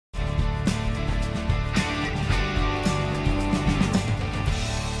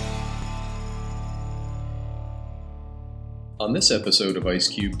On this episode of Ice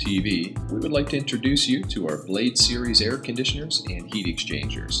Qube TV, we would like to introduce you to our Blade Series air conditioners and heat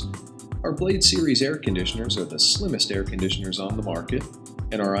exchangers. Our Blade Series air conditioners are the slimmest air conditioners on the market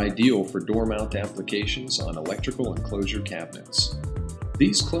and are ideal for door mount applications on electrical enclosure cabinets.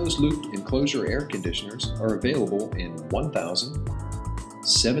 These closed-loop enclosure air conditioners are available in 1000,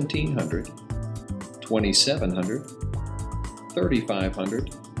 1700, 2700,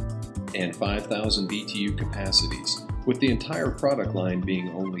 3500, and 5000 BTU capacities, with the entire product line being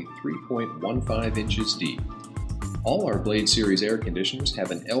only 3.15 inches deep. All our Blade Series air conditioners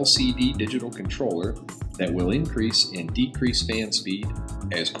have an LCD digital controller that will increase and decrease fan speed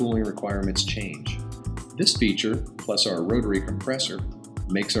as cooling requirements change. This feature, plus our rotary compressor,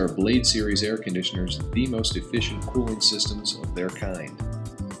 makes our Blade Series air conditioners the most efficient cooling systems of their kind.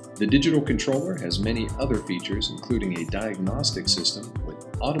 The digital controller has many other features, including a diagnostic system with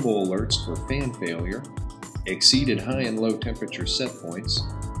audible alerts for fan failure, exceeded high and low temperature set points,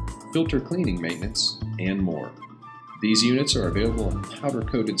 filter cleaning maintenance, and more. These units are available in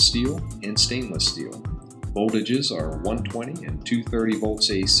powder-coated steel and stainless steel. Voltages are 120 and 230 volts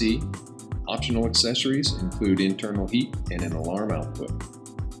AC. Optional accessories include internal heat and an alarm output.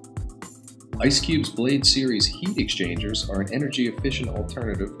 Ice Qube's Blade Series heat exchangers are an energy-efficient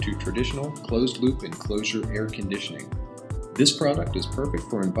alternative to traditional closed-loop enclosure air conditioning. This product is perfect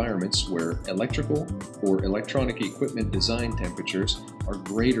for environments where electrical or electronic equipment design temperatures are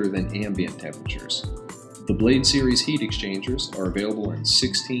greater than ambient temperatures. The Blade Series heat exchangers are available in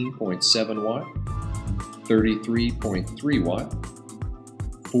 16.7 watt, 33.3 watt,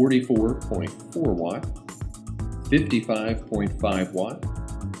 44.4 watt, 55.5 watt,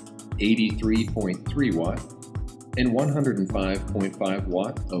 83.3 watt, and 105.5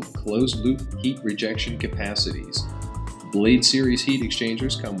 watt of closed-loop heat rejection capacities. Blade Series heat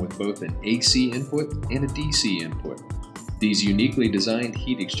exchangers come with both an AC input and a DC input. These uniquely designed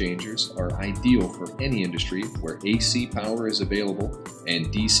heat exchangers are ideal for any industry where AC power is available and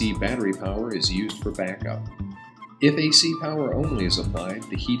DC battery power is used for backup. If AC power only is applied,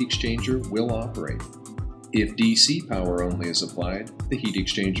 the heat exchanger will operate. If DC power only is applied, the heat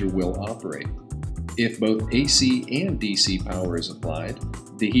exchanger will operate. If both AC and DC power is applied,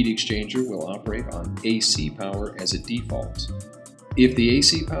 the heat exchanger will operate on AC power as a default. If the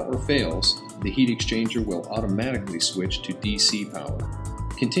AC power fails, the heat exchanger will automatically switch to DC power,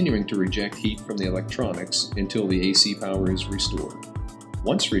 continuing to reject heat from the electronics until the AC power is restored.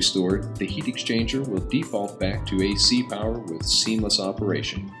 Once restored, the heat exchanger will default back to AC power with seamless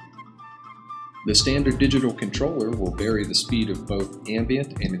operation. The standard digital controller will vary the speed of both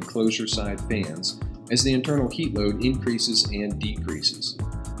ambient and enclosure side fans as the internal heat load increases and decreases.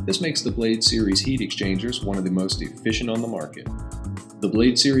 This makes the Blade Series heat exchangers one of the most efficient on the market. The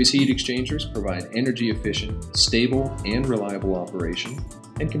Blade Series heat exchangers provide energy-efficient, stable, and reliable operation,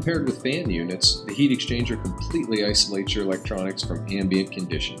 and compared with fan units, the heat exchanger completely isolates your electronics from ambient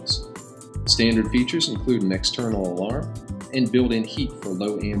conditions. Standard features include an external alarm and built-in heat for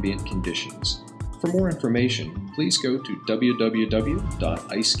low ambient conditions. For more information, please go to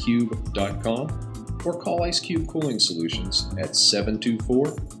www.icecube.com or call Ice Qube Cooling Solutions at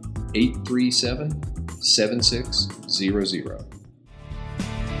 724-837-7600.